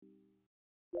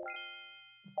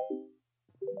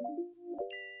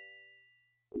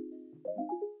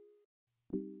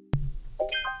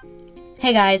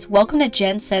Hey guys, welcome to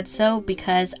Jen Said So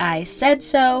because I said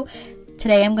so.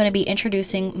 Today I'm going to be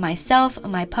introducing myself,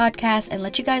 my podcast, and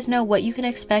let you guys know what you can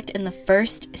expect in the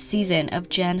first season of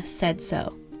Jen Said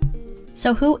So.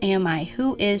 So who am I?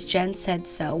 Who is Jen Said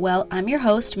So? Well, I'm your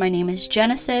host. My name is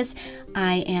Genesis.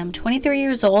 I am 23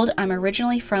 years old. I'm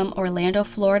originally from Orlando,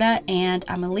 Florida, and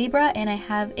I'm a Libra, and I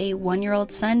have a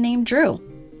 1-year-old son named Drew.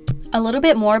 A little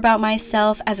bit more about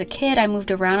myself. As a kid, I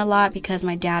moved around a lot because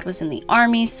my dad was in the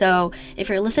Army. So if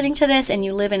you're listening to this and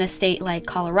you live in a state like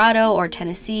Colorado or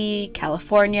Tennessee,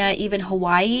 California, even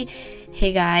Hawaii,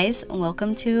 hey guys,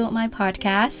 welcome to my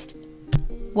podcast.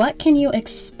 What can you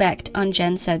expect on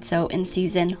Jen Said So in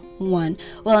season 1?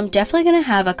 Well, I'm definitely going to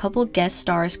have a couple guest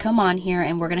stars come on here,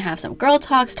 and we're going to have some girl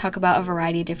talks, talk about a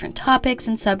variety of different topics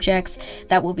and subjects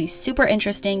that will be super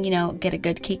interesting, get a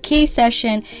good kiki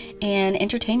session and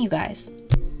entertain you guys.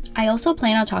 I also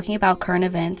plan on talking about current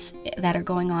events that are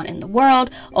going on in the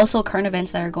world, also current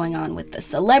events that are going on with the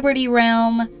celebrity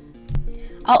realm.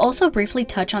 I'll also briefly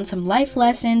touch on some life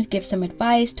lessons, give some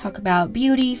advice, talk about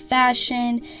beauty,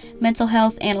 fashion, mental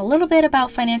health, and a little bit about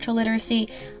financial literacy.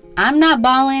 I'm not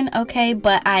balling, okay,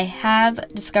 but I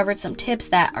have discovered some tips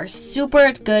that are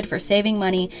super good for saving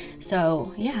money.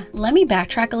 So yeah, let me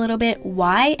backtrack a little bit.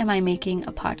 Why am I making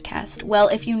a podcast? Well,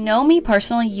 if you know me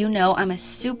personally, you know I'm a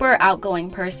super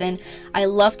outgoing person. I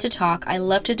love to talk. I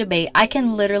love to debate. I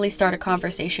can literally start a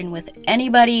conversation with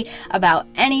anybody about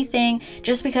anything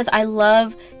just because I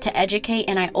love to educate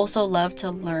and I also love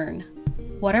to learn.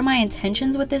 What are my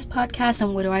intentions with this podcast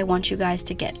and what do I want you guys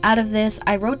to get out of this?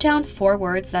 I wrote down 4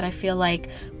 words that I feel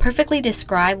like perfectly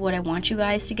describe what I want you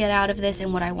guys to get out of this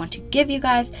and what I want to give you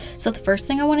guys. So the first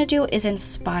thing I want to do is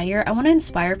inspire. I want to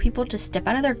inspire people to step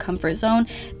out of their comfort zone,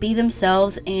 be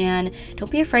themselves, and don't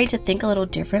be afraid to think a little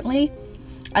differently.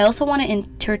 I also want to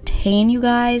entertain you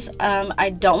guys.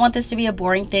 I don't want this to be a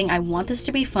boring thing. I want this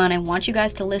to be fun. I want you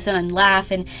guys to listen and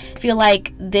laugh and feel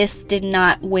like this did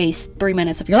not waste 3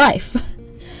 minutes of your life.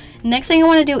 Next thing I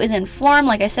want to do is inform.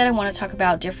 Like I said, I want to talk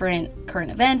about different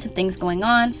current events and things going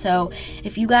on. So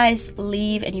if you guys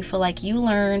leave and you feel like you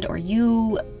learned or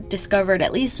you discovered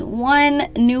at least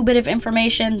one new bit of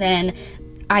information, then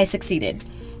I succeeded.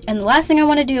 And the last thing I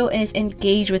want to do is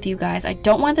engage with you guys. I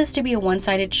don't want this to be a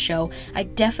one-sided show. I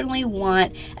definitely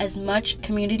want as much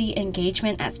community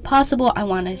engagement as possible. I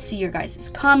want to see your guys'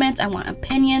 comments. I want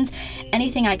opinions,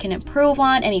 anything I can improve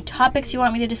on, any topics you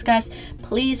want me to discuss.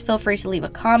 Please feel free to leave a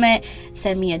comment,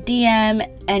 send me a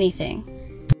DM, anything.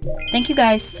 Thank you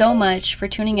guys so much for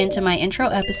tuning into my intro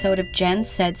episode of Jen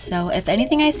Said So. If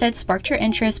anything I said sparked your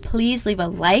interest, please leave a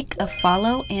like, a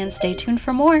follow, and stay tuned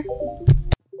for more.